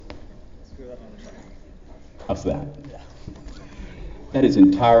How's that? That is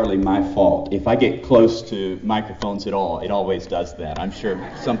entirely my fault. If I get close to microphones at all, it always does that. I'm sure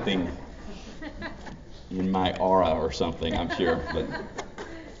something in my aura or something, I'm sure. But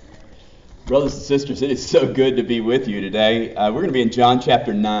brothers and sisters, it is so good to be with you today. We're going to be in John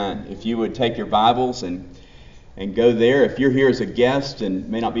chapter 9. If you would take your Bibles and go there. If you're here as a guest and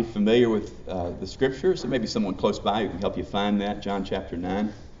may not be familiar with the Scriptures, there may be someone close by who can help you find that, John chapter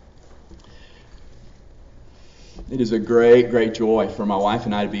 9. It is a great, great joy for my wife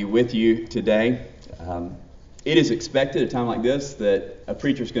and I to be with you today. It is expected at a time like this that a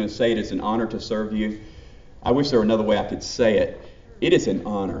preacher is going to say it is an honor to serve you. I wish there were another way I could say it. It is an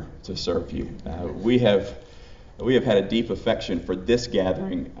honor to serve you. We have had a deep affection for this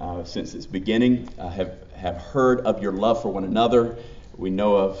gathering since its beginning. Have heard of your love for one another. We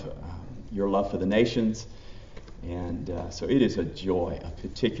know of your love for the nations. And so it is a joy, a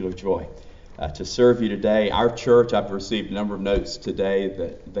particular joy to serve you today. Our church, I've received a number of notes today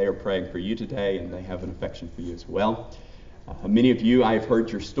that they are praying for you today, and they have an affection for you as well. Many of you, I have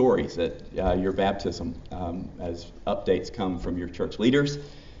heard your stories at your baptism as updates come from your church leaders.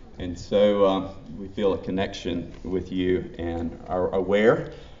 And so we feel a connection with you and are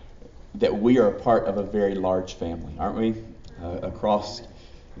aware that we are a part of a very large family, aren't we, across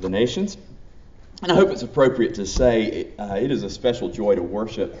the nations? And I hope it's appropriate to say it is a special joy to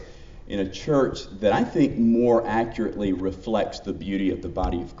worship in a church that I think more accurately reflects the beauty of the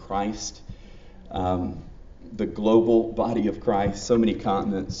body of Christ, the global body of Christ, so many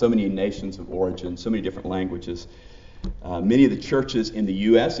continents, so many nations of origin, so many different languages. Many of the churches in the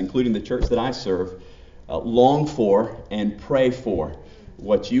U.S., including the church that I serve, long for and pray for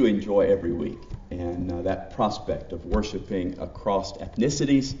what you enjoy every week, and that prospect of worshiping across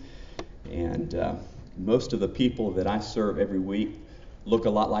ethnicities. And most of the people that I serve every week look a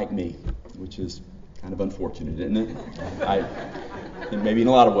lot like me, which is kind of unfortunate, isn't it? And maybe in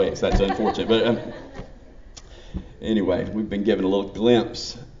a lot of ways that's unfortunate. But anyway, we've been given a little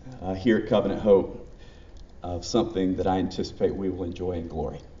glimpse here at Covenant Hope of something that I anticipate we will enjoy in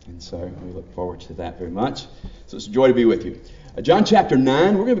glory. And so we look forward to that very much. So it's a joy to be with you. John chapter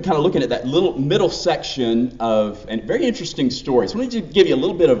 9, we're going to be kind of looking at that little middle section of a very interesting story. So I want to give you a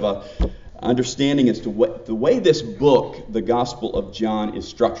little bit of a understanding as to what the way this book, the Gospel of John, is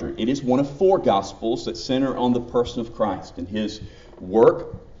structured. It is one of four Gospels that center on the person of Christ and his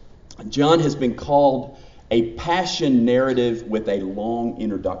work. John has been called a passion narrative with a long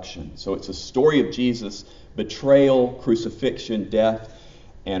introduction. So it's a story of Jesus' betrayal, crucifixion, death,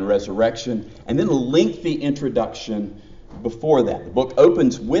 and resurrection, and then a lengthy introduction before that. The book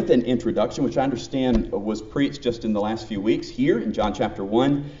opens with an introduction, which I understand was preached just in the last few weeks here in John chapter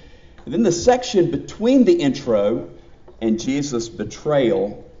 1. And then the section between the intro and Jesus'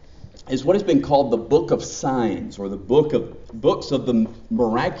 betrayal is what has been called the book of signs, or the books of the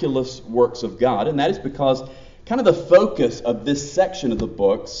miraculous works of God. And that is because kind of the focus of this section of the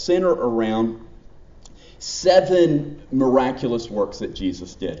book center around 7 miraculous works that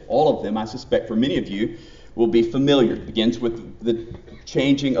Jesus did. All of them, I suspect, for many of you, will be familiar. It begins with the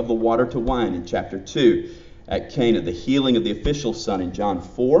changing of the water to wine in chapter 2 at Cana, the healing of the official son in John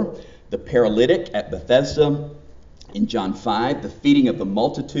 4, the paralytic at Bethesda in John 5, the feeding of the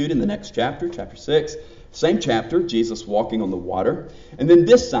multitude in the next chapter, chapter 6. Same chapter, Jesus walking on the water. And then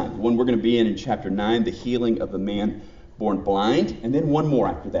this sign, the one we're going to be in chapter 9, the healing of the man born blind. And then one more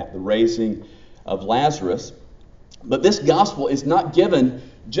after that, the raising of Lazarus. But this gospel is not given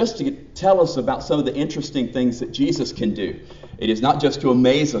just to tell us about some of the interesting things that Jesus can do. It is not just to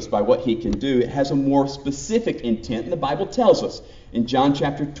amaze us by what he can do. It has a more specific intent, and the Bible tells us in John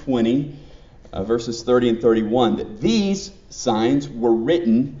chapter 20, verses 30 and 31, that these signs were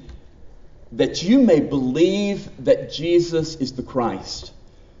written that you may believe that Jesus is the Christ,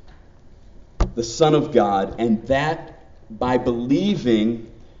 the Son of God, and that by believing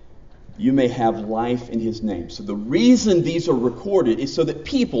you may have life in his name. So the reason these are recorded is so that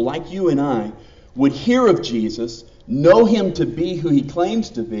people like you and I would hear of Jesus, know him to be who he claims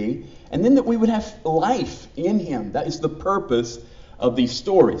to be, and then that we would have life in him. That is the purpose of these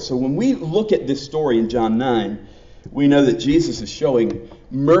stories. So when we look at this story in John 9, we know that Jesus is showing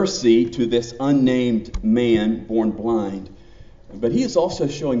mercy to this unnamed man born blind, but he is also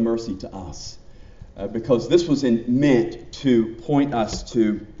showing mercy to us because this was meant to point us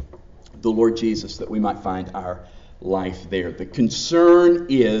to the Lord Jesus, that we might find our life there. The concern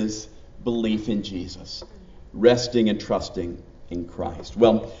is belief in Jesus, resting and trusting in Christ.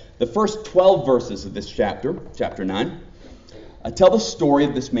 Well, the first 12 verses of this chapter, chapter 9, tell the story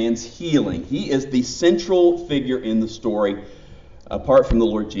of this man's healing. He is the central figure in the story. apart from the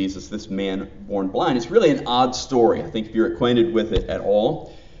Lord Jesus, this man born blind. It's really an odd story, I think, if you're acquainted with it at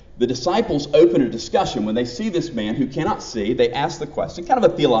all. The disciples open a discussion when they see this man who cannot see. They ask the question, kind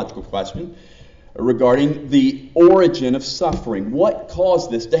of a theological question, regarding the origin of suffering. What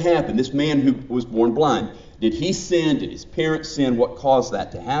caused this to happen? This man who was born blind. Did he sin? Did his parents sin? What caused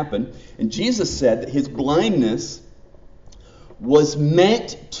that to happen? And Jesus said that his blindness was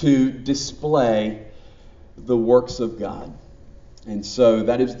meant to display the works of God. And so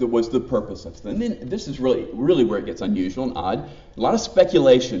that was the purpose of it. And then this is really where it gets unusual and odd. A lot of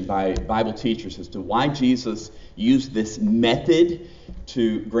speculation by Bible teachers as to why Jesus used this method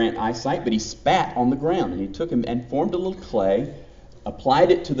to grant eyesight, but he spat on the ground, and he took him and formed a little clay, applied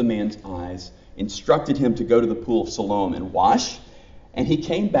it to the man's eyes, instructed him to go to the pool of Siloam and wash, and he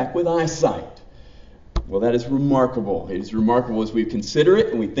came back with eyesight. Well, that is remarkable. It is remarkable as we consider it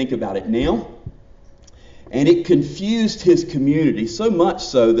and we think about it now. And it confused his community, so much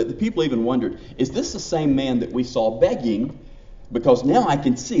so that the people even wondered, is this the same man that we saw begging? Because now I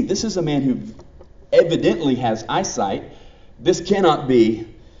can see. This is a man who evidently has eyesight. This cannot be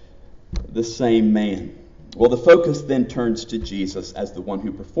the same man. Well, the focus then turns to Jesus as the one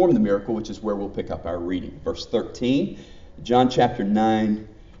who performed the miracle, which is where we'll pick up our reading. Verse 13, John chapter 9.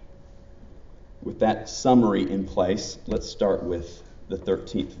 With that summary in place, let's start with the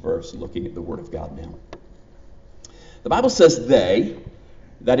 13th verse, looking at the Word of God now. The Bible says they,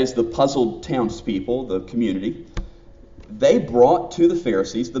 that is the puzzled townspeople, the community, they brought to the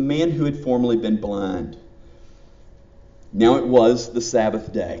Pharisees the man who had formerly been blind. Now it was the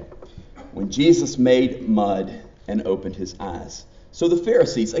Sabbath day, when Jesus made mud and opened his eyes. So the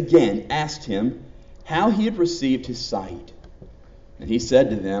Pharisees again asked him how he had received his sight. And he said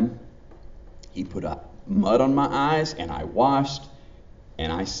to them, he put up mud on my eyes, and I washed,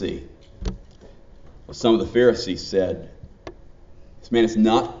 and I see. Well, some of the Pharisees said, this man is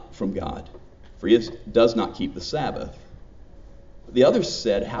not from God, for he does not keep the Sabbath. But the others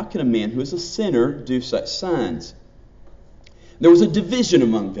said, how can a man who is a sinner do such signs? There was a division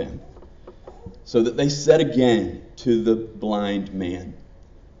among them, so that they said again to the blind man,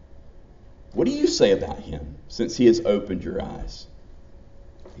 what do you say about him, since he has opened your eyes?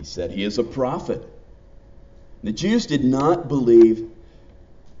 He said, he is a prophet. The Jews did not believe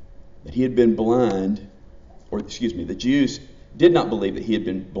that he had been blind, the Jews did not believe that he had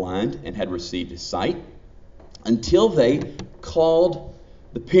been blind and had received his sight until they called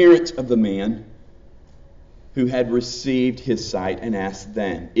the parents of the man who had received his sight and asked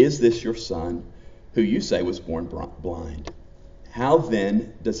them, is this your son who you say was born blind? How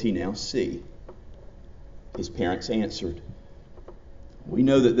then does he now see? His parents answered, we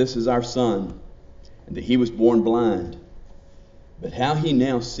know that this is our son and that he was born blind. But how he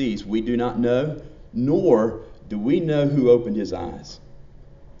now sees we do not know, nor do we know who opened his eyes.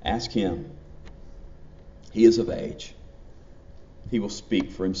 Ask him. He is of age. He will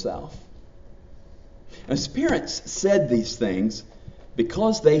speak for himself. And his parents said these things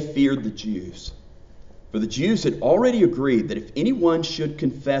because they feared the Jews. For the Jews had already agreed that if anyone should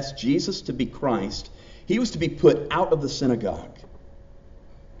confess Jesus to be Christ, he was to be put out of the synagogue.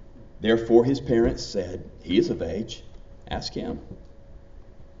 Therefore his parents said, he is of age. Ask him.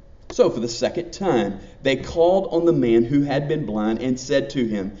 So for the second time, they called on the man who had been blind and said to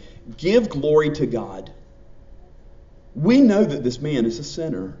him, give glory to God. We know that this man is a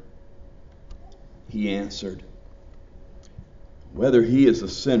sinner. He answered, whether he is a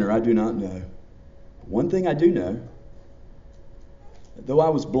sinner, I do not know. One thing I do know, that though I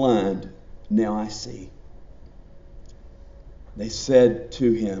was blind, now I see. They said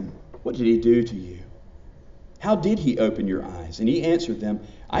to him, what did he do to you? How did he open your eyes? And he answered them,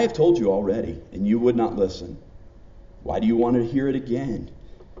 I have told you already, and you would not listen. Why do you want to hear it again?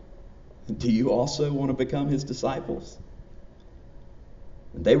 Do you also want to become his disciples?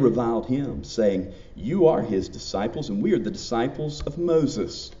 And they reviled him, saying, you are his disciples, and we are the disciples of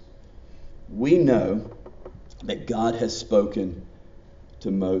Moses. We know that God has spoken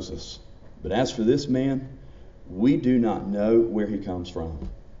to Moses. But as for this man, we do not know where he comes from.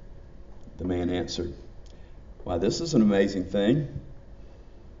 The man answered, why, this is an amazing thing.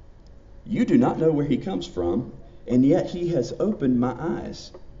 You do not know where he comes from, and yet he has opened my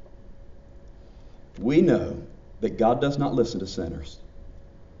eyes. We know that God does not listen to sinners.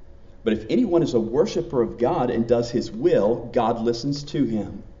 But if anyone is a worshiper of God and does his will, God listens to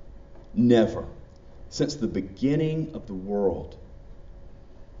him. Never, since the beginning of the world,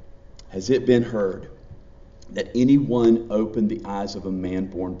 has it been heard that anyone opened the eyes of a man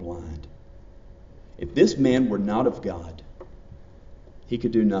born blind. If this man were not of God, he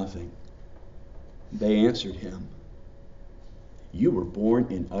could do nothing. They answered him, You were born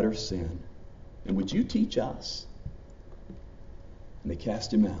in utter sin. And would you teach us? And they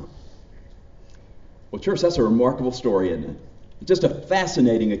cast him out. Well, church, that's a remarkable story, isn't it? Just a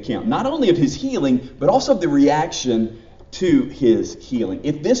fascinating account, not only of his healing, but also of the reaction to his healing.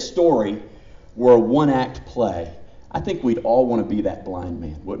 If this story were a one-act play, I think we'd all want to be that blind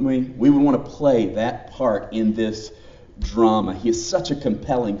man, wouldn't we? We would want to play that part in this drama. He is such a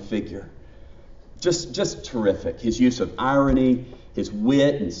compelling figure. Just terrific. His use of irony, his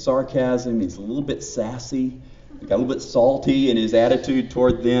wit and sarcasm. He's a little bit sassy, got a little bit salty in his attitude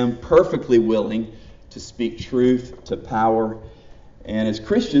toward them, perfectly willing to speak truth to power. And as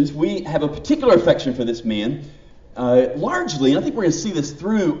Christians, we have a particular affection for this man, largely, and I think we're going to see this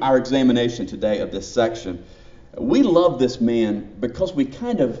through our examination today of this section. We love this man because we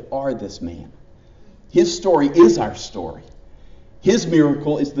kind of are this man. His story is our story. His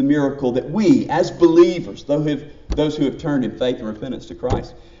miracle is the miracle that we, as believers, those who have turned in faith and repentance to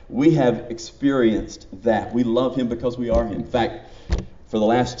Christ, we have experienced that. We love him because we are him. In fact, for the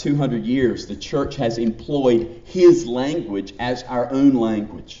last 200 years, the church has employed his language as our own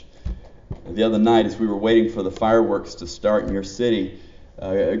language. The other night, as we were waiting for the fireworks to start in your city,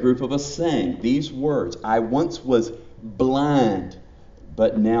 a group of us sang these words: I once was blind,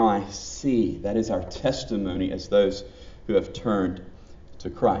 but now I see. That is our testimony as those who have turned to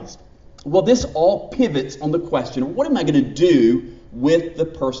Christ. Well, this all pivots on the question of what am I going to do with the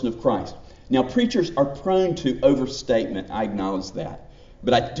person of Christ? Now, preachers are prone to overstatement. I acknowledge that.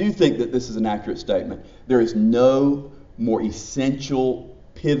 But I do think that this is an accurate statement. There is no more essential,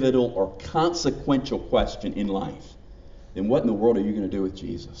 pivotal, or consequential question in life than what in the world are you going to do with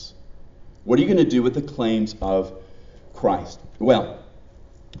Jesus? What are you going to do with the claims of Christ? Well,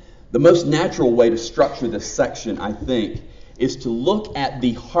 the most natural way to structure this section, I think, is to look at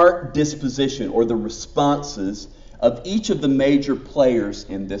the heart disposition or the responses of each of the major players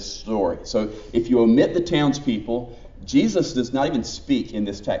in this story. So if you omit the townspeople, Jesus does not even speak in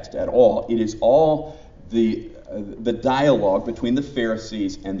this text at all. It is all the dialogue between the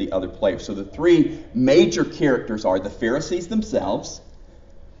Pharisees and the other players. So the three major characters are the Pharisees themselves,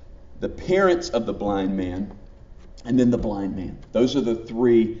 the parents of the blind man, and then the blind man. Those are the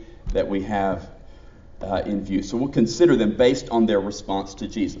three that we have in view. So we'll consider them based on their response to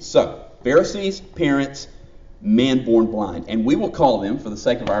Jesus. So Pharisees, parents, man born blind. And we will call them, for the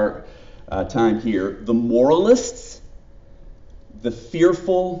sake of our time here, the moralists, the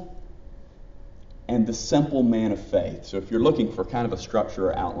fearful, and the simple man of faith. So if you're looking for kind of a structure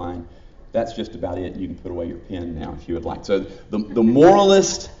or outline, that's just about it. You can put away your pen now if you would like. So the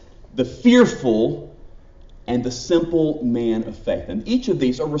moralist, the fearful, and the simple man of faith. And each of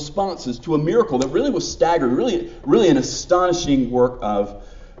these are responses to a miracle that really was staggering, really an astonishing work of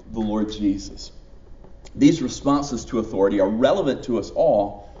the Lord Jesus. These responses to authority are relevant to us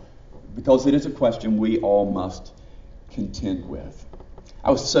all because it is a question we all must contend with.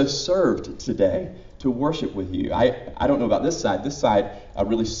 I was so served today to worship with you. I don't know about this side. This side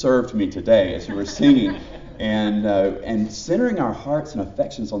really served me today as you were singing and centering our hearts and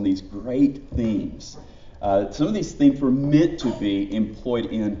affections on these great themes. Some of these themes were meant to be employed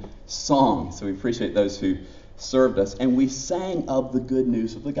in song, so we appreciate those who served us. And we sang of the good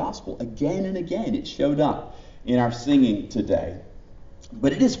news of the gospel again and again. It showed up in our singing today.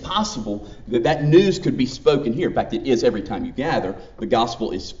 But it is possible that that news could be spoken here. In fact, it is every time you gather, the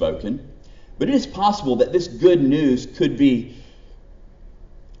gospel is spoken. But it is possible that this good news could be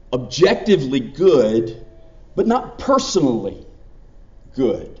objectively good, but not personally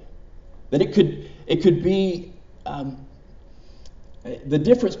good. That it could be the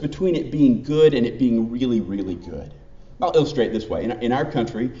difference between it being good and it being really, really good. I'll illustrate this way. In our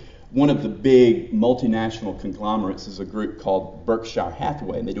country, one of the big multinational conglomerates is a group called Berkshire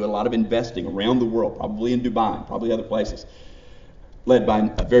Hathaway, and they do a lot of investing around the world, probably in Dubai, probably other places, led by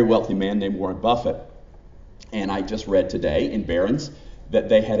a very wealthy man named Warren Buffett. And I just read today in Barron's that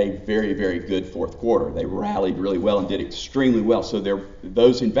they had a very, very good fourth quarter. They rallied really well and did extremely well. So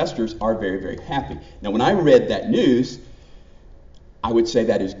those investors are very, very happy. Now, when I read that news, I would say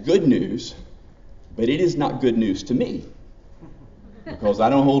that is good news, but it is not good news to me because I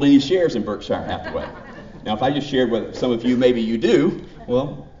don't hold any shares in Berkshire Hathaway. Now, if I just shared with some of you, maybe you do,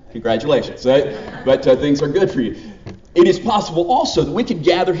 well, congratulations. But things are good for you. It is possible also that we could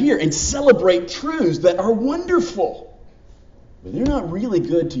gather here and celebrate truths that are wonderful, but they're not really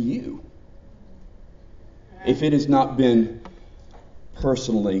good to you if it has not been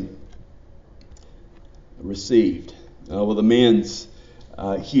personally received. Well, the man's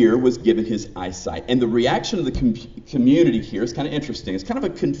here was given his eyesight. And the reaction of the community here is kind of interesting. It's kind of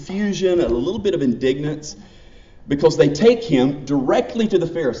a confusion, a little bit of indignance. because they take him directly to the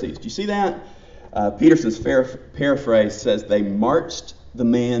Pharisees. Do you see that? Peterson's paraphrase says they marched the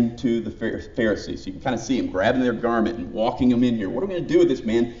man to the Pharisees. You can kind of see him grabbing their garment and walking him in here. What are we going to do with this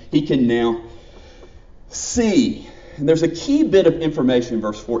man? He can now see. And there's a key bit of information in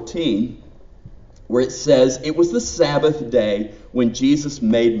verse 14 where it says, it was the Sabbath day when Jesus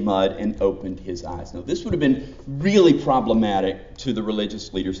made mud and opened his eyes. Now, this would have been really problematic to the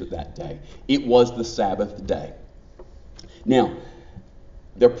religious leaders of that day. It was the Sabbath day. Now,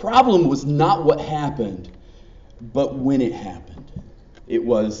 their problem was not what happened, but when it happened. It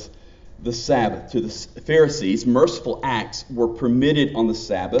was the Sabbath. To the Pharisees, merciful acts were permitted on the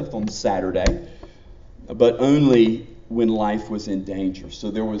Sabbath, on Saturday, but only when life was in danger. So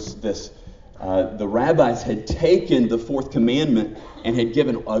there was this, the rabbis had taken the fourth commandment and had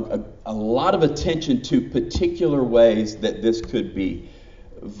given a lot of attention to particular ways that this could be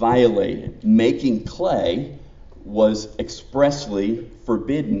violated. Making clay was expressly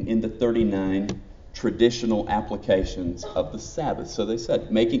forbidden in the 39 traditional applications of the Sabbath. So they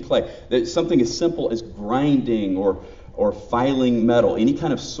said, making clay. Something as simple as grinding or filing metal, any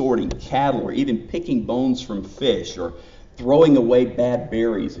kind of sorting, cattle, or even picking bones from fish, or throwing away bad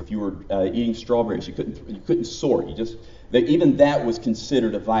berries. If you were eating strawberries, you couldn't sort. Even that was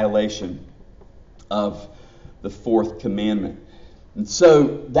considered a violation of the fourth commandment. And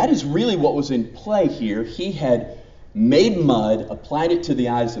so that is really what was in play here. He had made mud, applied it to the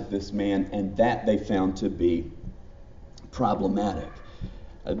eyes of this man, and that they found to be problematic.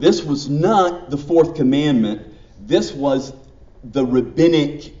 This was not the fourth commandment. This was the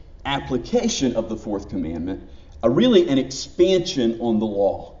rabbinic application of the fourth commandment, really an expansion on the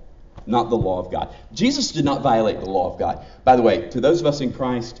law, not the law of God. Jesus did not violate the law of God. By the way, to those of us in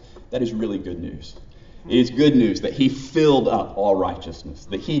Christ, that is really good news. It is good news that he filled up all righteousness,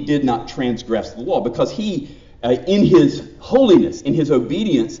 that he did not transgress the law, because he, in his holiness, in his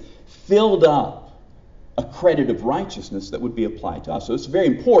obedience, filled up a credit of righteousness that would be applied to us. So it's very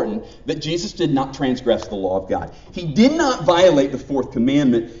important that Jesus did not transgress the law of God. He did not violate the fourth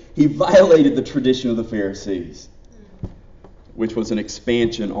commandment. He violated the tradition of the Pharisees, which was an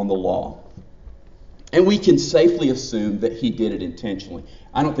expansion on the law. And we can safely assume that he did it intentionally.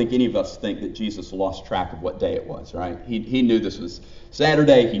 I don't think any of us think that Jesus lost track of what day it was, right? He knew this was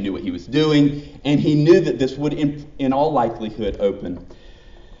Saturday. He knew what he was doing. And he knew that this would, in all likelihood, open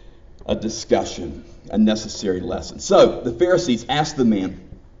a discussion, a necessary lesson. So the Pharisees asked the man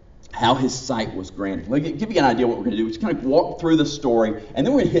how his sight was granted. Let me give you an idea what we're going to do. We're just kind of walk through the story, and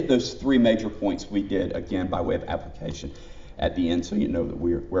then we're going to hit those three major points we did, again, by way of application at the end, so you know that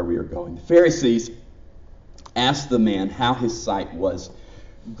where we are going. The Pharisees asked the man how his sight was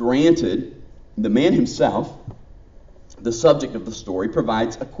granted. The man himself, the subject of the story,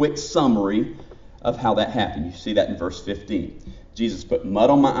 provides a quick summary of how that happened. You see that in verse 15. Jesus put mud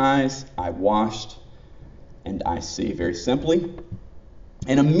on my eyes, I washed, and I see. Very simply.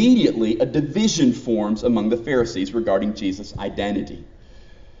 And immediately a division forms among the Pharisees regarding Jesus' identity.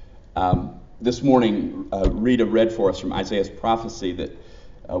 This morning, Rita read for us from Isaiah's prophecy that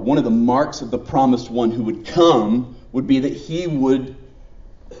one of the marks of the promised one who would come would be that he would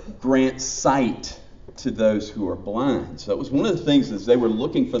grant sight to those who are blind. So it was one of the things as they were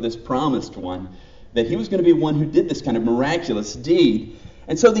looking for this promised one, that he was going to be one who did this kind of miraculous deed.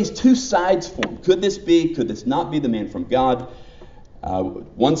 And so these two sides formed. Could this not be the man from God?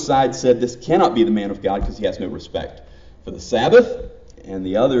 One side said this cannot be the man of God because he has no respect for the Sabbath. And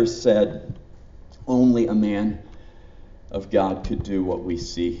the other said only a man of God could do what we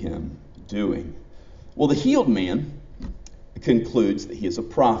see him doing. Well, the healed man concludes that he is a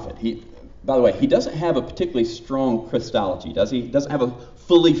prophet. By the way, he doesn't have a particularly strong Christology, does he? He doesn't have a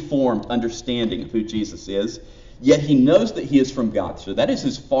fully formed understanding of who Jesus is, yet he knows that he is from God. So that is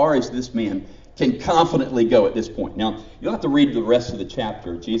as far as this man can confidently go at this point. Now, you don't have to read the rest of the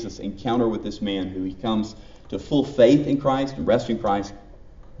chapter. Jesus' encounter with this man who he comes to full faith in Christ and rest in Christ.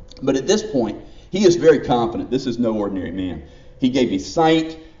 But at this point, he is very confident. This is no ordinary man. He gave me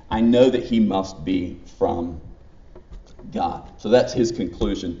sight. I know that he must be from God. So that's his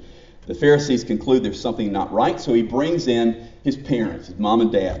conclusion. The Pharisees conclude there's something not right, so he brings in his parents, his mom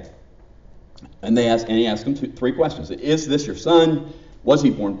and dad. And he asks them three questions. Is this your son? Was he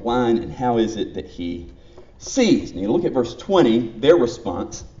born blind? And how is it that he sees? And you look at verse 20, their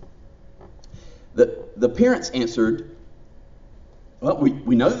response. The parents answered, well,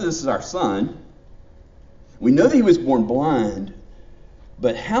 we know that this is our son. We know that he was born blind,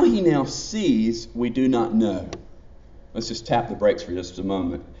 but how he now sees, we do not know. Let's just tap the brakes for just a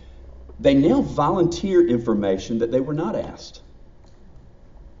moment. They now volunteer information that they were not asked.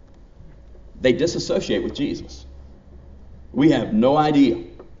 They disassociate with Jesus. We have no idea.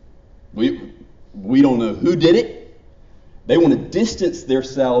 We don't know who did it. They want to distance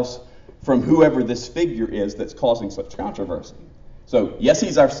themselves from whoever this figure is that's causing such controversy. So, yes,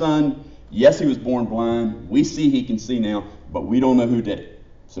 he's our son. Yes, he was born blind. We see he can see now, but we don't know who did it.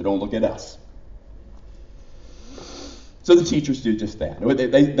 So don't look at us. So the teachers do just that.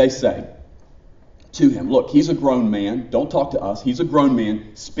 They say to him, look, he's a grown man. Don't talk to us. He's a grown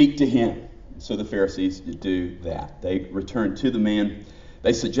man. Speak to him. So the Pharisees do that. They return to the man.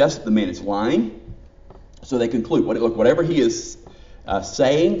 They suggest that the man is lying. So they conclude, look, whatever he is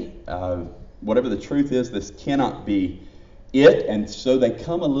saying, whatever the truth is, this cannot be it. And so they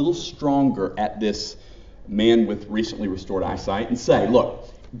come a little stronger at this man with recently restored eyesight and say, look,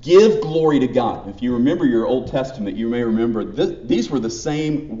 give glory to God. If you remember your Old Testament, you may remember these were the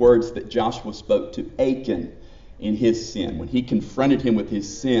same words that Joshua spoke to Achan in his sin. When he confronted him with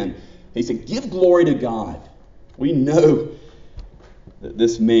his sin, he said, give glory to God. We know that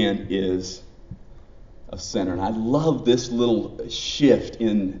this man is a sinner. And I love this little shift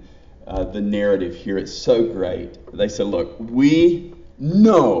in the narrative here. It's so great. They said, look, we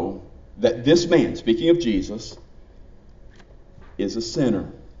know that this man, speaking of Jesus, is a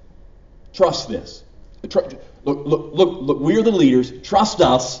sinner. Trust this. Look, we are the leaders. Trust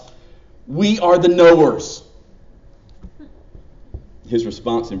us. We are the knowers. His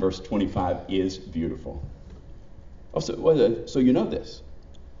response in verse 25 is beautiful. Oh, so you know this.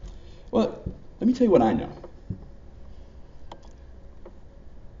 Well, let me tell you what I know.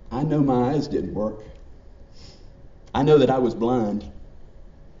 I know my eyes didn't work. I know that I was blind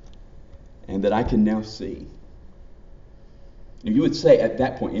and that I can now see. You would say at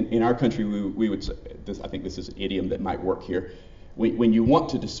that point, in our country, we would say, I think this is an idiom that might work here. When you want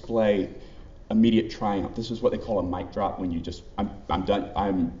to display immediate triumph, this is what they call a mic drop. When you just, I'm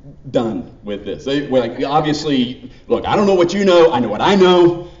done with this. Obviously, look, I don't know what you know. I know what I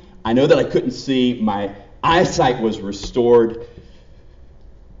know. I know that I couldn't see. My eyesight was restored.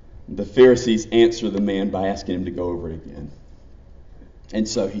 The Pharisees answer the man by asking him to go over it again. And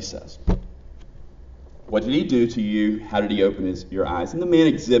so he says, what did he do to you? How did he open your eyes? And the man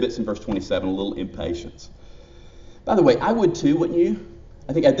exhibits in verse 27 a little impatience. By the way, I would too, wouldn't you?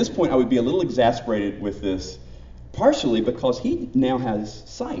 I think at this point I would be a little exasperated with this, partially because he now has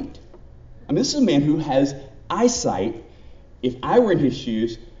sight. I mean, this is a man who has eyesight. If I were in his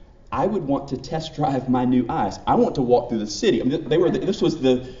shoes, I would want to test drive my new eyes. I want to walk through the city. I mean, this was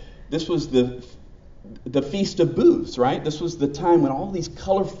the Feast of Booths, right? This was the time when all these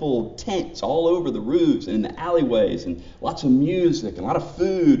colorful tents all over the roofs and in the alleyways and lots of music and a lot of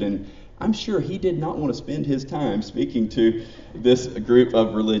food. And I'm sure he did not want to spend his time speaking to this group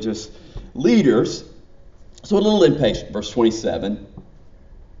of religious leaders. So a little impatient. Verse 27.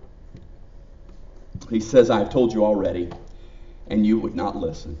 He says, I have told you already, and you would not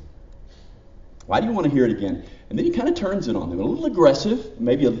listen. Why do you want to hear it again? And then he kind of turns it on them. A little aggressive,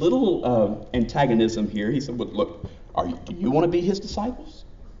 maybe a little antagonism here. He said, well, look, do you want to be his disciples?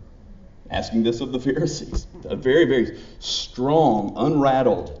 Asking this of the Pharisees. A very, very strong,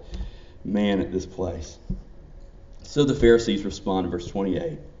 unrattled man at this place. So the Pharisees respond in verse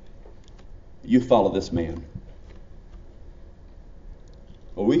 28. You follow this man.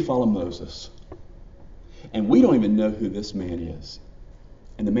 Well, we follow Moses. And we don't even know who this man is.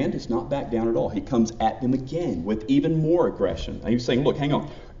 And the man does not back down at all. He comes at them again with even more aggression. And he's saying, look, hang on.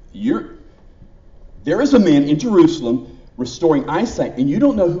 There is a man in Jerusalem restoring eyesight, and you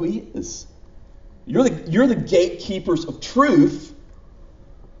don't know who he is. You're the gatekeepers of truth.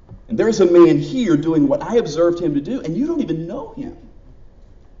 And there is a man here doing what I observed him to do, and you don't even know him.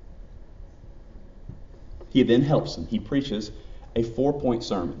 He then helps him. He preaches a 4-point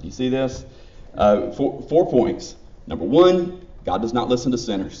sermon. Do you see this? 4 points. Number 1, God does not listen to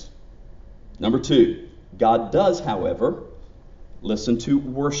sinners. Number 2, God does, however, listen to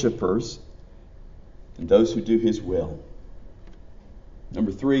worshipers and those who do his will.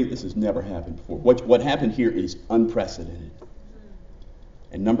 Number 3, this has never happened before. What happened here is unprecedented.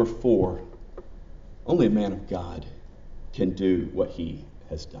 And number 4, only a man of God can do what he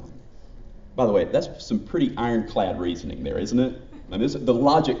has done. By the way, that's some pretty ironclad reasoning there, isn't it? I mean, the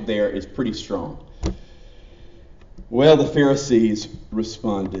logic there is pretty strong. Well, the Pharisees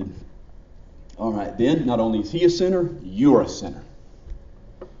responded, all right, then, not only is he a sinner, you're a sinner.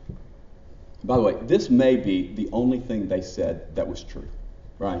 By the way, this may be the only thing they said that was true,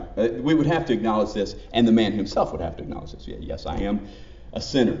 right? We would have to acknowledge this, and the man himself would have to acknowledge this. Yeah, yes, I am a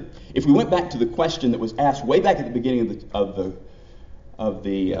sinner. If we went back to the question that was asked way back at the beginning of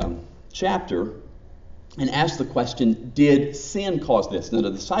the chapter, and asked the question, did sin cause this? Now,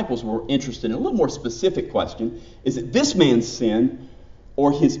 the disciples were interested in a little more specific question. Is it this man's sin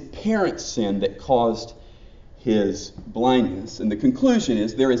or his parents' sin that caused his blindness? And the conclusion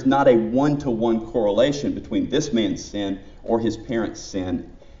is there is not a one-to-one correlation between this man's sin or his parents'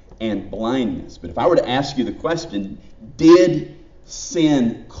 sin and blindness. But if I were to ask you the question, did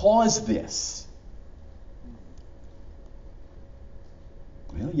sin cause this?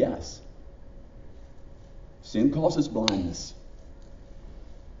 Well, yes. Sin causes blindness.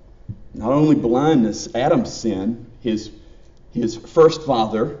 Not only blindness, Adam's sin, his first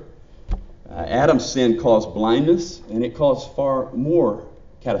father, Adam's sin caused blindness, and it caused far more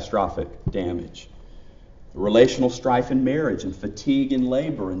catastrophic damage. Relational strife in marriage, and fatigue in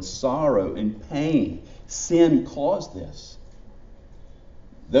labor, and sorrow and pain. Sin caused this.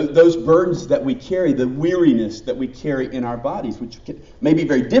 Those burdens that we carry, the weariness that we carry in our bodies, which may be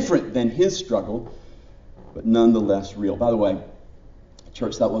very different than his struggle, but nonetheless real. By the way,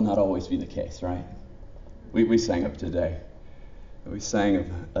 church, that will not always be the case, right? We sang of today. We sang of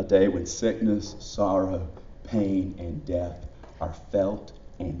a day when sickness, sorrow, pain, and death are felt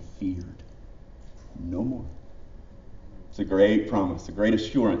and feared. No more. It's a great promise, a great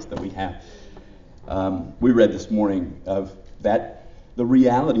assurance that we have. We read this morning of that, the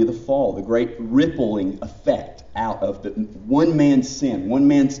reality of the fall, the great rippling effect out of the one man's sin, one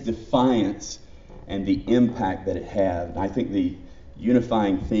man's defiance, and the impact that it had. And I think the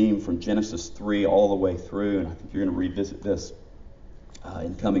unifying theme from Genesis 3 all the way through, and I think you're going to revisit this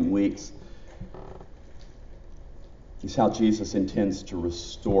in coming weeks, is how Jesus intends to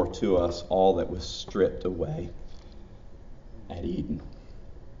restore to us all that was stripped away at Eden.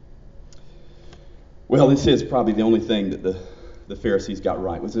 Well, this is probably the only thing that the Pharisees got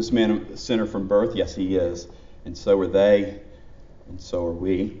right. Was this man a sinner from birth? Yes, he is. And so are they, and so are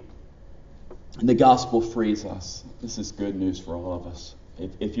we. And the gospel frees us. This is good news for all of us.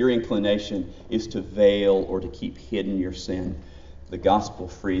 If your inclination is to veil or to keep hidden your sin, the gospel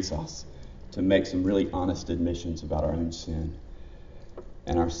frees us to make some really honest admissions about our own sin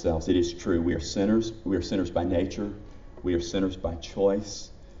and ourselves. It is true. We are sinners. We are sinners by nature. We are sinners by choice.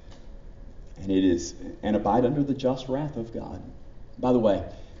 And abide under the just wrath of God. By the way,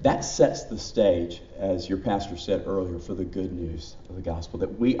 that sets the stage, as your pastor said earlier, for the good news of the gospel,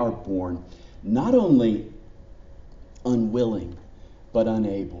 that we are born not only unwilling, but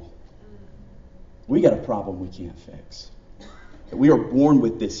unable. We got a problem we can't fix. We are born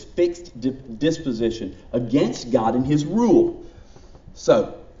with this fixed disposition against God and his rule.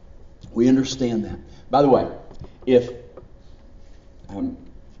 So, we understand that. By the way, if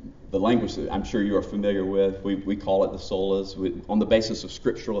the language that I'm sure you are familiar with, we call it the solas. On the basis of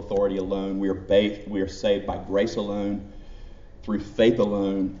scriptural authority alone, we are saved by grace alone, through faith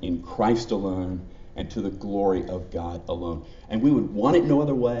alone, in Christ alone, and to the glory of God alone. And we would want it no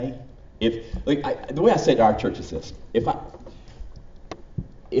other way. The way I say it to our church is this: if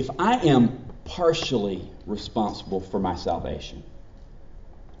I am partially responsible for my salvation,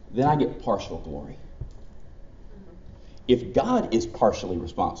 then I get partial glory. If God is partially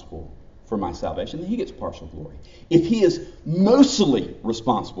responsible for my salvation, then he gets partial glory. If he is mostly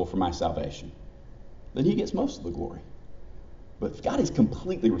responsible for my salvation, then he gets most of the glory. But if God is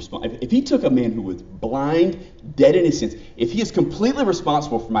completely responsible, if he took a man who was blind, dead in his sins, if he is completely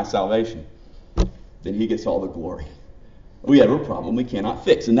responsible for my salvation, then he gets all the glory. We have a problem we cannot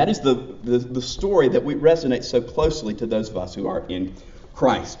fix. And that is the story that resonates so closely to those of us who are in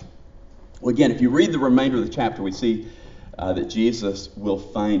Christ. Well, again, if you read the remainder of the chapter, we see that Jesus will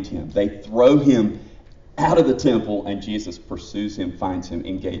find him. They throw him out of the temple, and Jesus pursues him, finds him,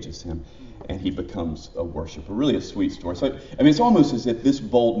 engages him, and he becomes a worshiper. Really a sweet story. So, it's almost as if this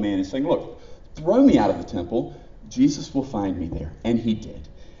bold man is saying, look, throw me out of the temple. Jesus will find me there. And he did.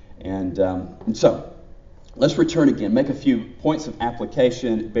 And so, let's return again, make a few points of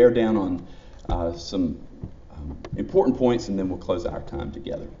application, bear down on some important points, and then we'll close out our time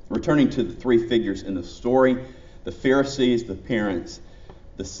together. Returning to the three figures in the story, the Pharisees, the parents,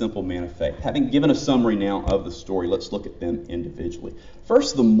 the simple man of faith. Having given a summary now of the story, let's look at them individually.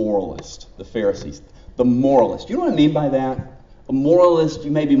 First, the moralist, the Pharisees. The moralist. You know what I mean by that? A moralist, you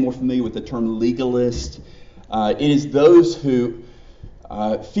may be more familiar with the term legalist. It is those who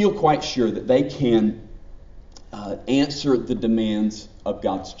feel quite sure that they can answer the demands of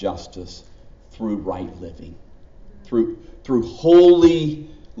God's justice through right living, through holy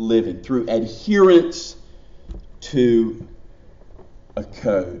living, through adherence to a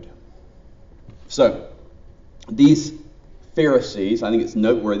code. So, these Pharisees, I think it's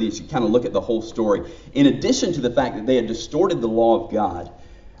noteworthy as you kind of look at the whole story, in addition to the fact that they had distorted the law of God,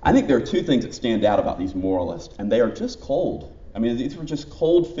 I think there are two things that stand out about these moralists, and they are just cold. I mean, these were just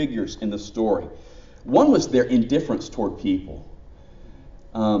cold figures in the story. One was their indifference toward people,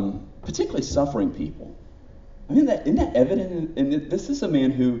 particularly suffering people. I mean, isn't that evident? And this is a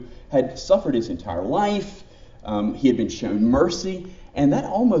man who had suffered his entire life. He had been shown mercy, and that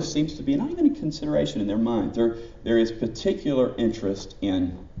almost seems to be not even a consideration in their mind. There is particular interest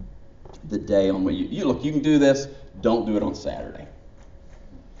in the day on when you look, you can do this, don't do it on Saturday.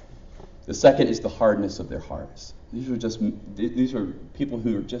 The second is the hardness of their hearts. These are people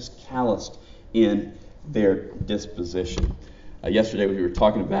who are just calloused in their disposition. Yesterday when we were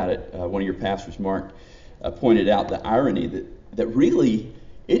talking about it, one of your pastors, Mark, pointed out the irony that really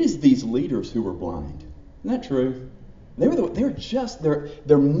it is these leaders who were blind. Isn't that true?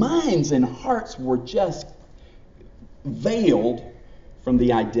 Their minds and hearts were just veiled from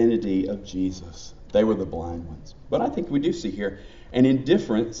the identity of Jesus. They were the blind ones. But I think we do see here an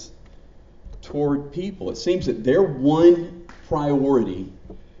indifference toward people. It seems that their one priority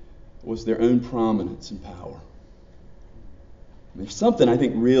was their own prominence and power. There's something I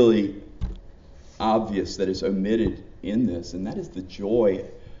think really obvious that is omitted in this, and that is the joy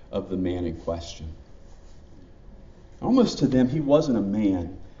of the man in question. Almost to them, he wasn't a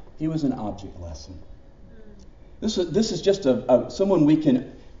man. He was an object lesson. This is just someone we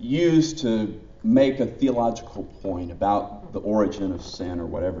can use to make a theological point about the origin of sin or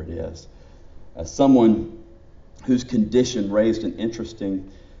whatever it is. Someone whose condition raised an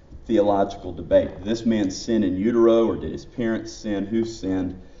interesting theological debate. Did this man sin in utero, or did his parents sin? Who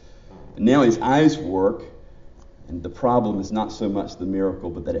sinned? And now his eyes work, and the problem is not so much the miracle,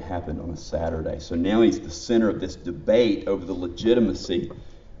 but that it happened on a Saturday. So now he's the center of this debate over the legitimacy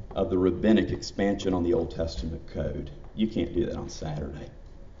of the rabbinic expansion on the Old Testament code. You can't do that on Saturday.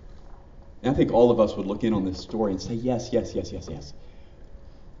 And I think all of us would look in on this story and say, yes.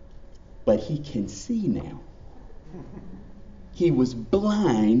 But he can see now. He was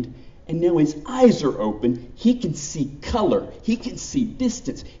blind, and now his eyes are open. He can see color. He can see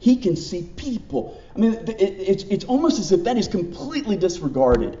distance. He can see people. I mean, it's almost as if that is completely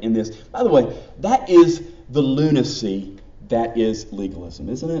disregarded in this. By the way, that is the lunacy that is legalism,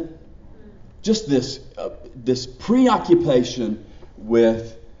 isn't it? Just this preoccupation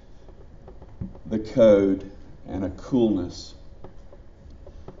with the code and a coolness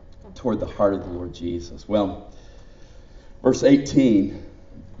toward the heart of the Lord Jesus. Well, verse 18,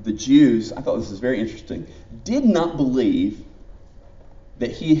 the Jews, I thought this was very interesting, did not believe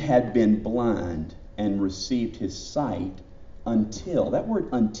that he had been blind and received his sight until, that word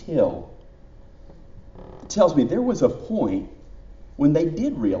until, tells me there was a point when they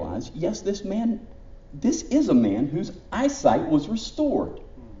did realize, yes, this is a man whose eyesight was restored.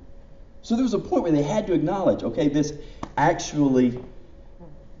 So there was a point where they had to acknowledge, okay, this actually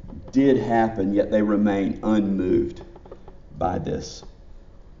did happen, yet they remain unmoved by this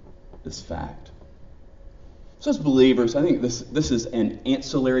fact. So as believers, I think this is an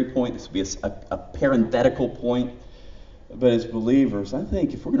ancillary point. This would be a parenthetical point. But as believers, I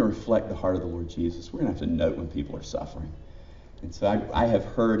think if we're going to reflect the heart of the Lord Jesus, we're going to have to note when people are suffering. And so I have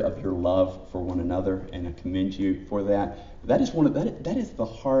heard of your love for one another, and I commend you for that. That is the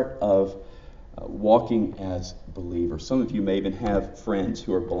heart of walking as believers. Some of you may even have friends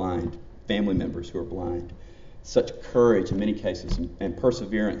who are blind, family members who are blind. Such courage in many cases and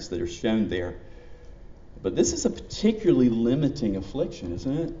perseverance that are shown there. But this is a particularly limiting affliction,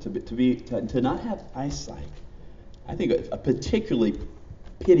 isn't it? To not have eyesight. I think a particularly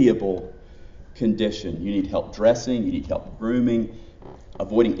pitiable condition. You need help dressing, you need help grooming.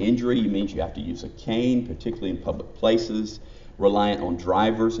 Avoiding injury means you have to use a cane, particularly in public places. Reliant on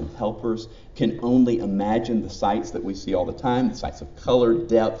drivers and helpers. Can only imagine the sights that we see all the time, the sights of color,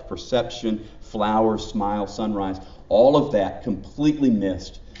 depth, perception, flowers, smile, sunrise. All of that completely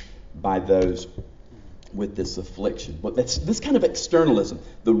missed by those with this affliction. But that's this kind of externalism,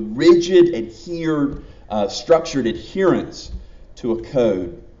 the rigid, structured adherence to a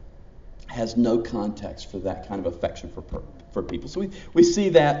code, has no context for that kind of affection for people. So we see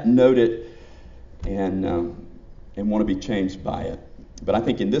that, note it, and want to be changed by it. But I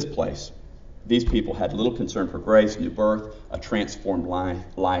think in this place, these people had little concern for grace, new birth, a transformed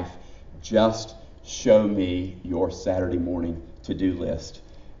life. Just show me your Saturday morning to-do list,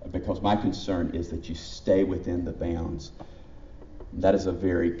 because my concern is that you stay within the bounds. That is a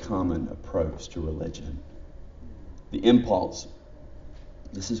very common approach to religion. The impulse,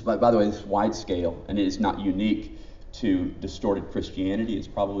 this is, by the way, this is wide scale, and it is not unique to distorted Christianity. It's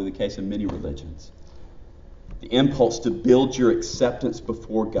probably the case in many religions. The impulse to build your acceptance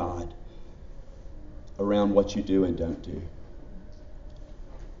before God around what you do and don't do.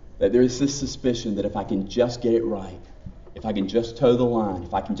 that there is this suspicion that if I can just get it right, if I can just toe the line,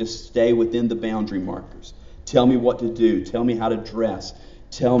 if I can just stay within the boundary markers, tell me what to do, tell me how to dress,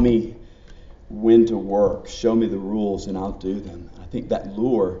 tell me when to work, show me the rules, and I'll do them. I think that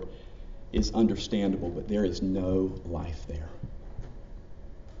lure is understandable, but there is no life there.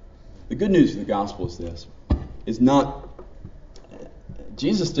 The good news of the gospel is this,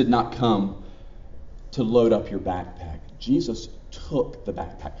 Jesus did not come to load up your backpack. Jesus took the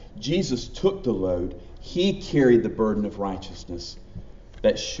backpack. Jesus took the load. He carried the burden of righteousness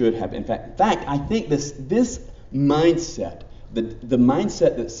that should have. In fact, I think this mindset, the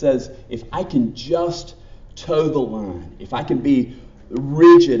mindset that says, if I can just toe the line, if I can be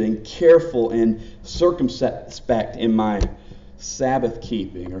rigid and careful and circumspect in my Sabbath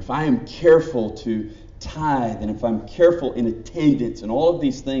keeping, or if I am careful to tithe, and if I'm careful in attendance, and all of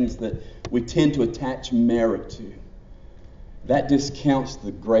these things that we tend to attach merit to, that discounts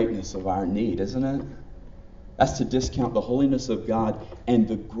the greatness of our need, isn't it? That's to discount the holiness of God and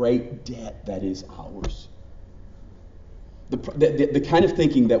the great debt that is ours. The kind of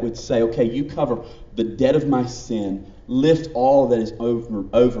thinking that would say, okay, you cover the debt of my sin, lift all that is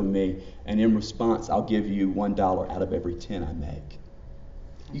over me, and in response, I'll give you $1 out of every 10 I make.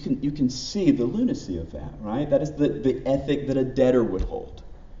 You can see the lunacy of that, right? That is the ethic that a debtor would hold.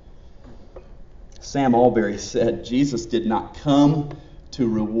 Sam Alberry said, Jesus did not come to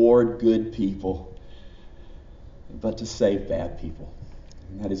reward good people, but to save bad people.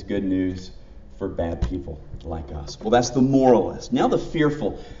 And that is good news for bad people like us. Well, that's the moralist. Now the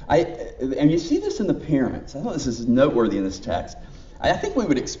fearful. And you see this in the parents. I thought this is noteworthy in this text. I think we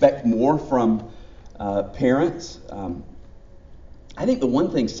would expect more from parents. I think the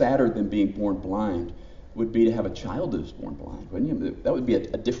one thing sadder than being born blind would be to have a child that is born blind, wouldn't you? That would be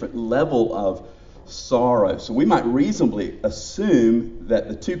a different level of sorrow. So we might reasonably assume that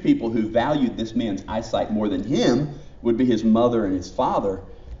the two people who valued this man's eyesight more than him would be his mother and his father.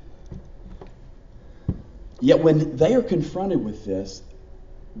 Yet when they are confronted with this,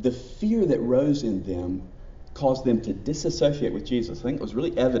 the fear that rose in them caused them to disassociate with Jesus. I think it was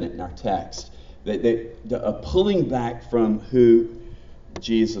really evident in our text that a pulling back from who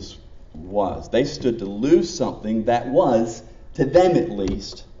Jesus was. They stood to lose something that was, to them at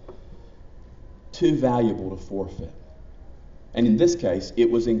least, too valuable to forfeit. And in this case, it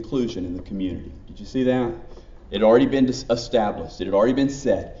was inclusion in the community. Did you see that? It had already been established. It had already been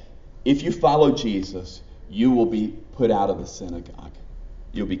said. If you follow Jesus, you will be put out of the synagogue.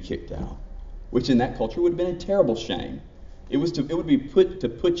 You'll be kicked out. Which in that culture would have been a terrible shame. It would be to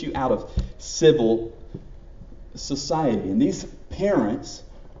put you out of civil society. And these parents,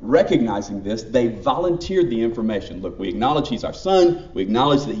 recognizing this, they volunteered the information. Look, we acknowledge he's our son. We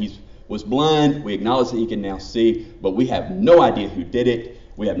acknowledge that he was blind. We acknowledge that he can now see. But we have no idea who did it.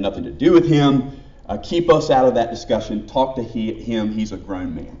 We have nothing to do with him. Keep us out of that discussion. Talk to him. He's a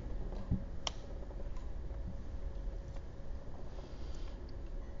grown man.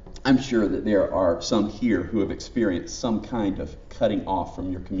 I'm sure that there are some here who have experienced some kind of cutting off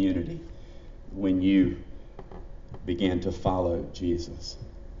from your community when you began to follow Jesus.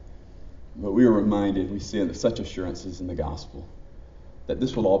 But we are reminded, we see such assurances in the gospel, that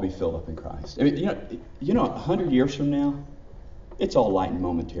this will all be filled up in Christ. I mean, 100 years from now, it's all light and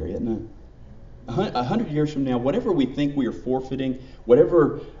momentary, isn't it? 100 years from now, whatever we think we are forfeiting,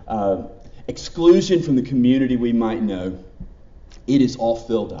 whatever exclusion from the community we might know, it is all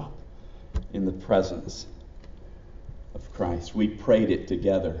filled up in the presence of Christ. We prayed it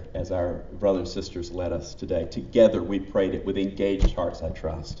together as our brothers and sisters led us today. Together we prayed it with engaged hearts, I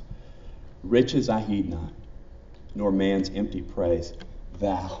trust. Riches I heed not, nor man's empty praise.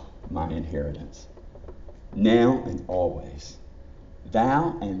 Thou, my inheritance, now and always.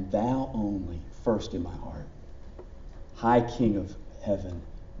 Thou and thou only, first in my heart. High King of heaven,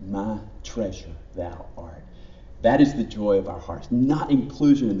 my treasure thou art. That is the joy of our hearts. Not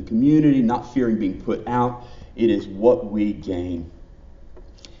inclusion in the community, not fearing being put out. It is what we gain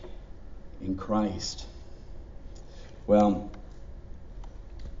in Christ. Well,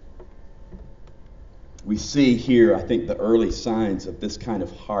 we see here, I think, the early signs of this kind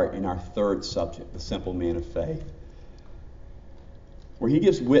of heart in our third subject, the simple man of faith, where he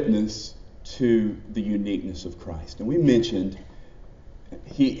gives witness to the uniqueness of Christ. And we mentioned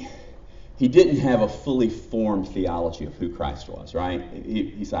he didn't have a fully formed theology of who Christ was, right?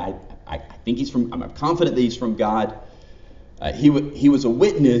 He said, I think I'm confident that he's from God. He was a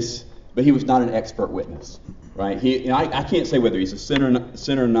witness, but he was not an expert witness, right? I can't say whether he's a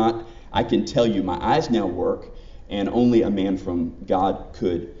sinner or not. I can tell you my eyes now work, and only a man from God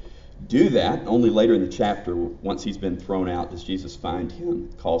could do that. Only later in the chapter, once he's been thrown out, does Jesus find him,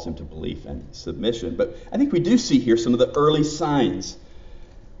 calls him to belief and submission. But I think we do see here some of the early signs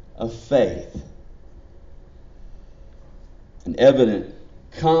of faith. An evident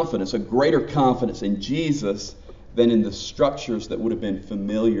confidence, a greater confidence in Jesus than in the structures that would have been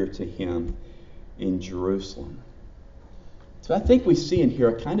familiar to him in Jerusalem. So I think we see in here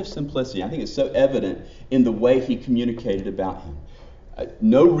a kind of simplicity. I think it's so evident in the way he communicated about him.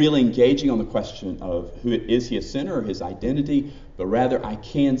 No really engaging on the question of is he a sinner or his identity, but rather I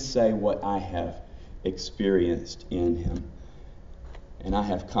can say what I have experienced in him. And I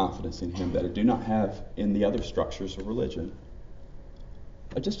have confidence in him that I do not have in the other structures of religion.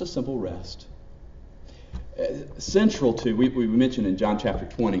 Just a simple rest. Central to, we mentioned in John chapter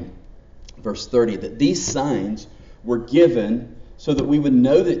 20, verse 30, that these signs were given so that we would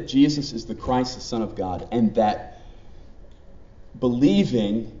know that Jesus is the Christ, the Son of God, and that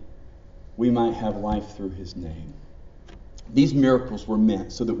believing we might have life through his name. These miracles were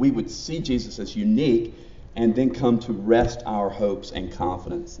meant so that we would see Jesus as unique and then come to rest our hopes and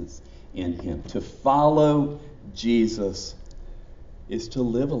confidences in him. To follow Jesus is to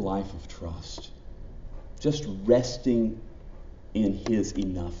live a life of trust. Just resting in his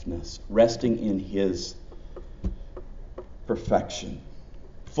enoughness, resting in his perfection.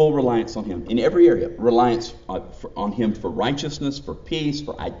 Full reliance on him in every area. Reliance on him for righteousness, for peace,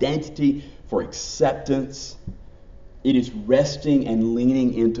 for identity, for acceptance. It is resting and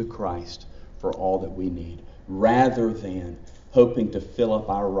leaning into Christ for all that we need, rather than hoping to fill up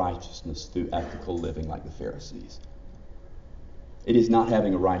our righteousness through ethical living like the Pharisees. It is not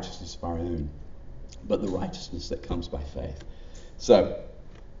having a righteousness of our own, but the righteousness that comes by faith. So,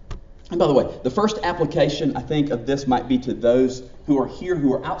 and by the way, the first application, I think, of this might be to those who are here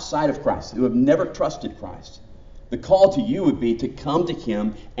who are outside of Christ, who have never trusted Christ. The call to you would be to come to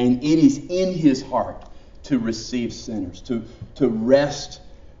him, and it is in his heart to receive sinners, to rest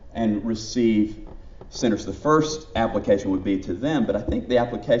and receive sinners. The first application would be to them, but I think the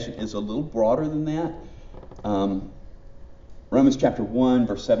application is a little broader than that. Romans chapter 1,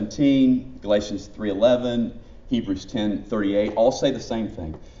 verse 17, Galatians 3:11, Hebrews 10:38, all say the same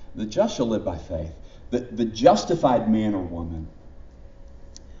thing. The just shall live by faith. The justified man or woman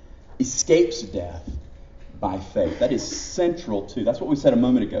escapes death by faith. That is central to, that's what we said a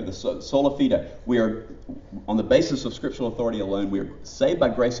moment ago, the sola fide. We are, on the basis of scriptural authority alone, we are saved by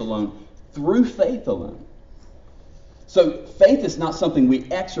grace alone, through faith alone. So faith is not something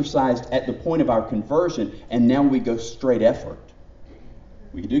we exercised at the point of our conversion and now we go straight effort.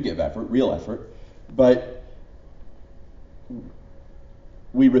 We do give effort, real effort, but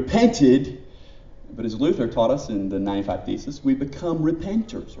we repented, but as Luther taught us in the 95 Thesis, we become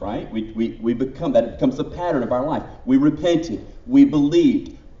repenters, right? We become, that becomes the pattern of our life. We repented, we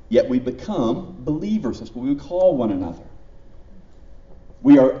believed, yet we become believers. That's what we would call one another.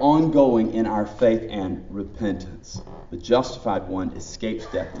 We are ongoing in our faith and repentance. The justified one escapes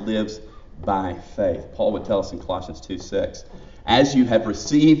death, lives by faith. Paul would tell us in Colossians 2:6, as you have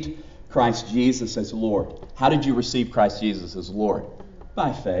received Christ Jesus as Lord. How did you receive Christ Jesus as Lord?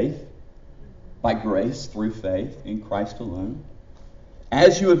 By faith, by grace, through faith in Christ alone.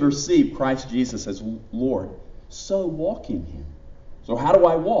 As you have received Christ Jesus as Lord, so walk in him. So how do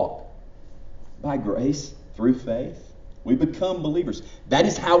I walk? By grace, through faith. We become believers. That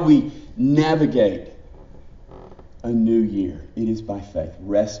is how we navigate a new year. It is by faith,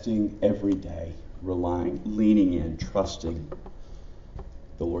 resting every day, relying, leaning in, trusting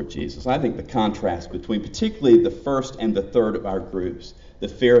the Lord Jesus. I think the contrast between particularly the first and the third of our groups, the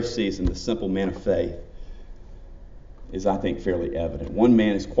Pharisees and the simple man of faith, is, I think, fairly evident. One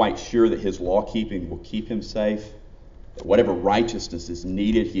man is quite sure that his law-keeping will keep him safe, that whatever righteousness is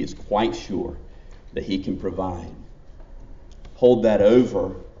needed, he is quite sure that he can provide. Hold that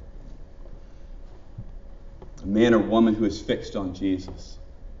over a man or woman who is fixed on Jesus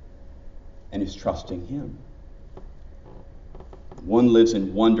and is trusting him. One lives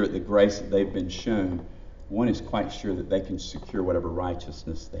in wonder at the grace that they've been shown. One is quite sure that they can secure whatever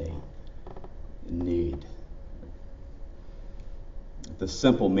righteousness they need. The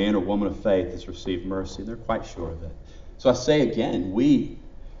simple man or woman of faith has received mercy. They're quite sure of it. So I say again, we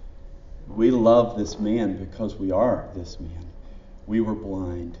love this man because we are this man. We were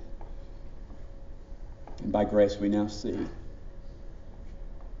blind, and by grace we now see.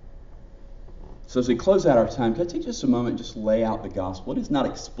 So as we close out our time, can I take just a moment and just lay out the gospel? It is not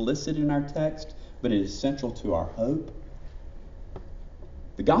explicit in our text, but it is central to our hope.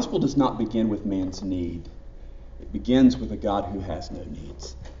 The gospel does not begin with man's need. It begins with a God who has no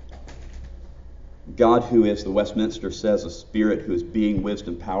needs. God, who is, the Westminster says, a spirit who is being,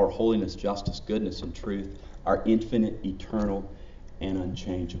 wisdom, power, holiness, justice, goodness, and truth, are infinite, eternal, and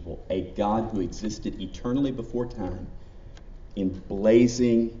unchangeable. A God who existed eternally before time in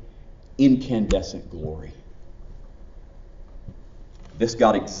blazing, incandescent glory. This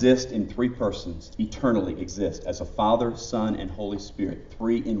God exists in three persons, eternally exists as a Father, Son, and Holy Spirit,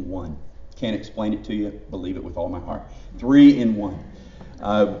 three in one. Can't explain it to you, believe it with all my heart. Three in one.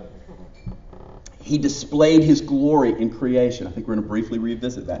 He displayed his glory in creation. I think we're going to briefly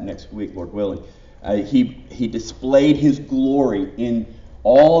revisit that next week, Lord willing. He displayed his glory in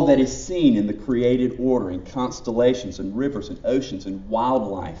all that is seen in the created order, in constellations and rivers and oceans and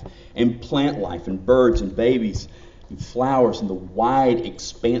wildlife and plant life and birds and babies and flowers in the wide,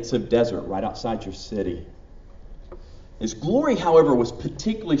 expansive desert right outside your city. His glory, however, was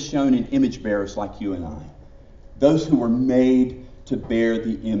particularly shown in image bearers like you and I, those who were made to bear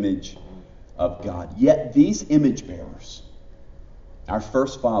the image of God. Yet these image bearers, our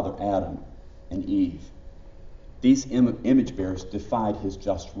first father Adam and Eve, these image bearers defied his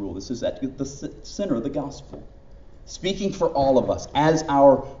just rule. This is at the center of the gospel. Speaking for all of us as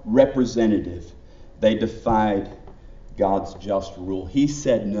our representative, they defied God's just rule. He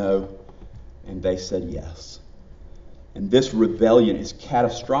said no, and they said yes. And this rebellion is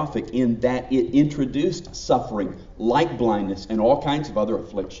catastrophic in that it introduced suffering like blindness and all kinds of other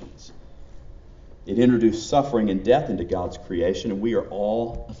afflictions. It introduced suffering and death into God's creation, and we are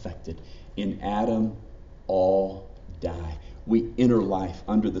all affected. In Adam, all die. We enter life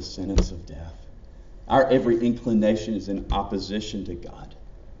under the sentence of death. Our every inclination is in opposition to God.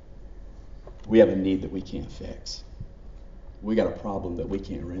 We have a need that we can't fix. We got a problem that we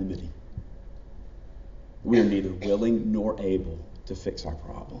can't remedy. We are neither willing nor able to fix our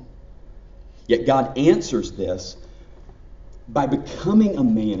problem. Yet God answers this by becoming a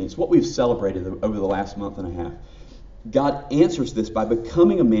man. It's what we've celebrated over the last month and a half. God answers this by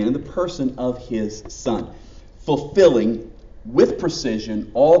becoming a man in the person of his Son, fulfilling with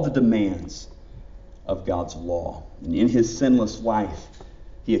precision all the demands of God's law. And in his sinless life,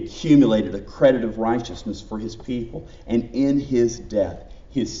 he accumulated a credit of righteousness for his people. And in his death,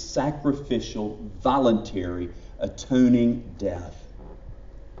 his sacrificial, voluntary, atoning death,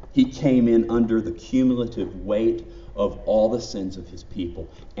 he came in under the cumulative weight of all the sins of his people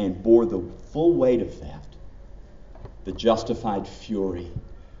and bore the full weight of that, the justified fury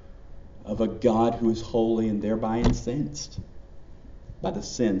of a God who is holy and thereby incensed by the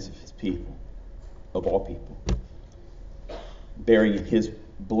sins of his people, of all people, bearing in his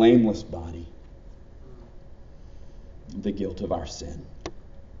blameless body the guilt of our sin.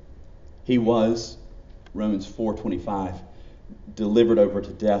 He was, Romans 4:25, delivered over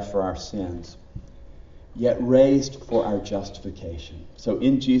to death for our sins, yet raised for our justification. So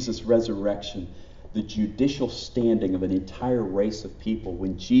in Jesus' resurrection, the judicial standing of an entire race of people,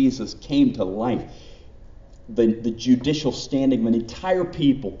 when Jesus came to life, the judicial standing of an entire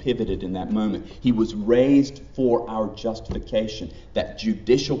people pivoted in that moment. He was raised for our justification, that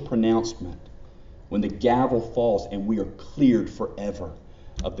judicial pronouncement, when the gavel falls and we are cleared forever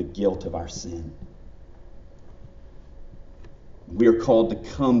of the guilt of our sin. We are called to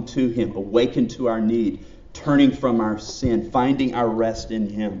come to him, awaken to our need, turning from our sin, finding our rest in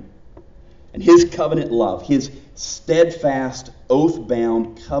him. And his covenant love, his steadfast,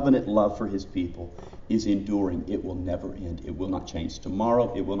 oath-bound covenant love for his people is enduring. It will never end. It will not change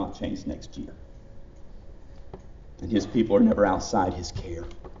tomorrow. It will not change next year. And his people are never outside his care.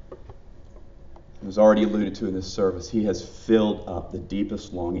 It was already alluded to in this service. He has filled up the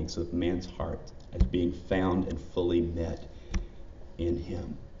deepest longings of man's heart as being found and fully met in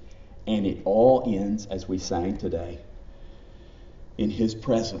him. And it all ends, as we sang today, in his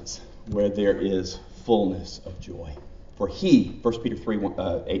presence, where there is fullness of joy. For he, 1 Peter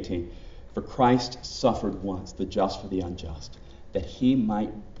 3:18, for Christ suffered once, the just for the unjust, that he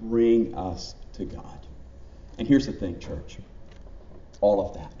might bring us to God. And here's the thing, church. All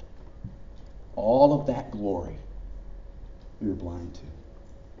of that glory, we were blind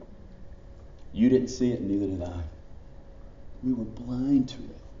to. You didn't see it, neither did I. We were blind to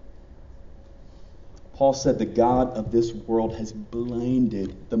it. Paul said the God of this world has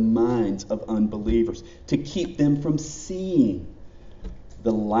blinded the minds of unbelievers to keep them from seeing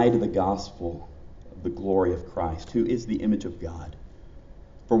the light of the gospel of the glory of Christ, who is the image of God.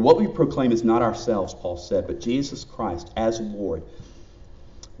 For what we proclaim is not ourselves, Paul said, but Jesus Christ as Lord,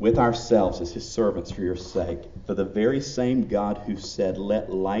 with ourselves as his servants for your sake. For the very same God who said,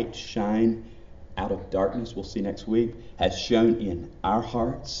 let light shine out of darkness, we'll see next week, has shone in our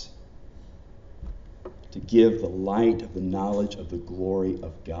hearts to give the light of the knowledge of the glory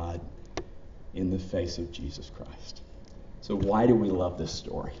of God in the face of Jesus Christ. So why do we love this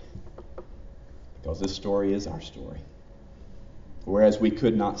story? Because this story is our story. Whereas we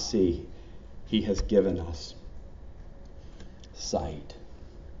could not see, he has given us sight.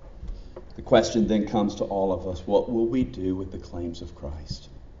 The question then comes to all of us, what will we do with the claims of Christ?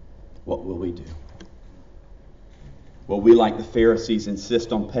 What will we do? Will we, like the Pharisees,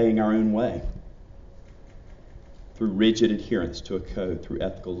 insist on paying our own way through rigid adherence to a code, through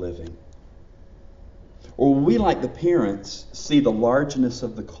ethical living? Or will we, like the parents, see the largeness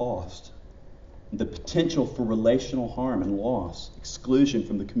of the cost, the potential for relational harm and loss, exclusion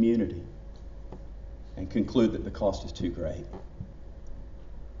from the community, and conclude that the cost is too great?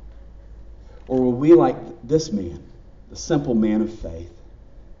 Or will we, like this man, the simple man of faith,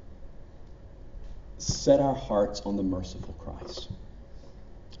 set our hearts on the merciful Christ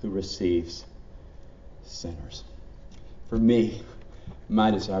who receives sinners? For me,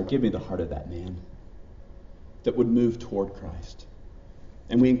 my desire, give me the heart of that man that would move toward Christ.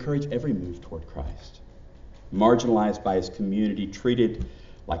 And we encourage every move toward Christ. Marginalized by his community, treated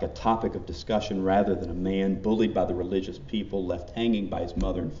like a topic of discussion rather than a man, bullied by the religious people, left hanging by his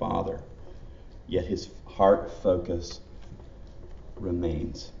mother and father. Yet his heart focus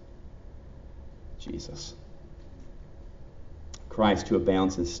remains Jesus. Christ, who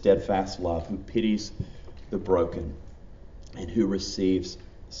abounds in steadfast love, who pities the broken, and who receives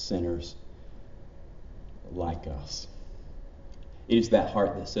sinners like us. It is that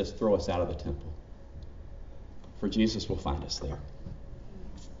heart that says, throw us out of the temple, for Jesus will find us there.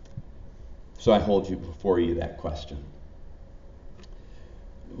 So I hold you before you that question.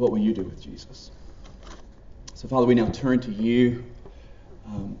 What will you do with Jesus? So Father, we now turn to you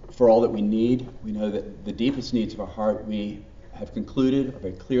for all that we need. We know that the deepest needs of our heart we have concluded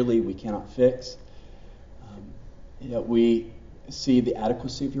very clearly we cannot fix. Yet we see the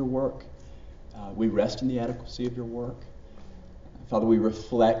adequacy of your work. We rest in the adequacy of your work. Father, we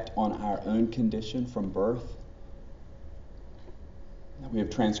reflect on our own condition from birth. We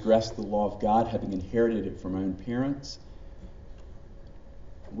have transgressed the law of God, having inherited it from our own parents.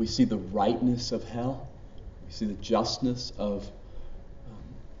 We see the rightness of hell. We see the justness of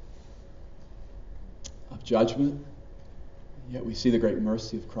judgment. Yet we see the great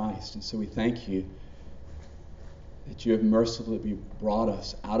mercy of Christ. And so we thank you that you have mercifully brought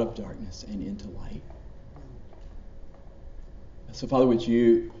us out of darkness and into light. So Father, would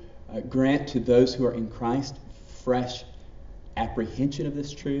you grant to those who are in Christ fresh apprehension of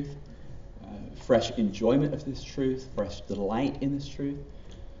this truth, fresh enjoyment of this truth, fresh delight in this truth.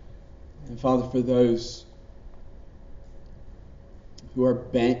 And Father, for those who are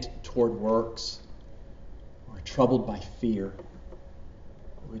bent toward works or troubled by fear,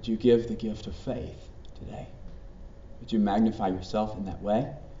 would you give the gift of faith today? Would you magnify yourself in that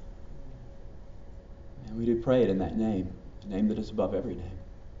way? And we do pray it in that name, the name that is above every name.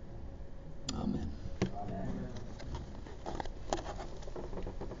 Amen.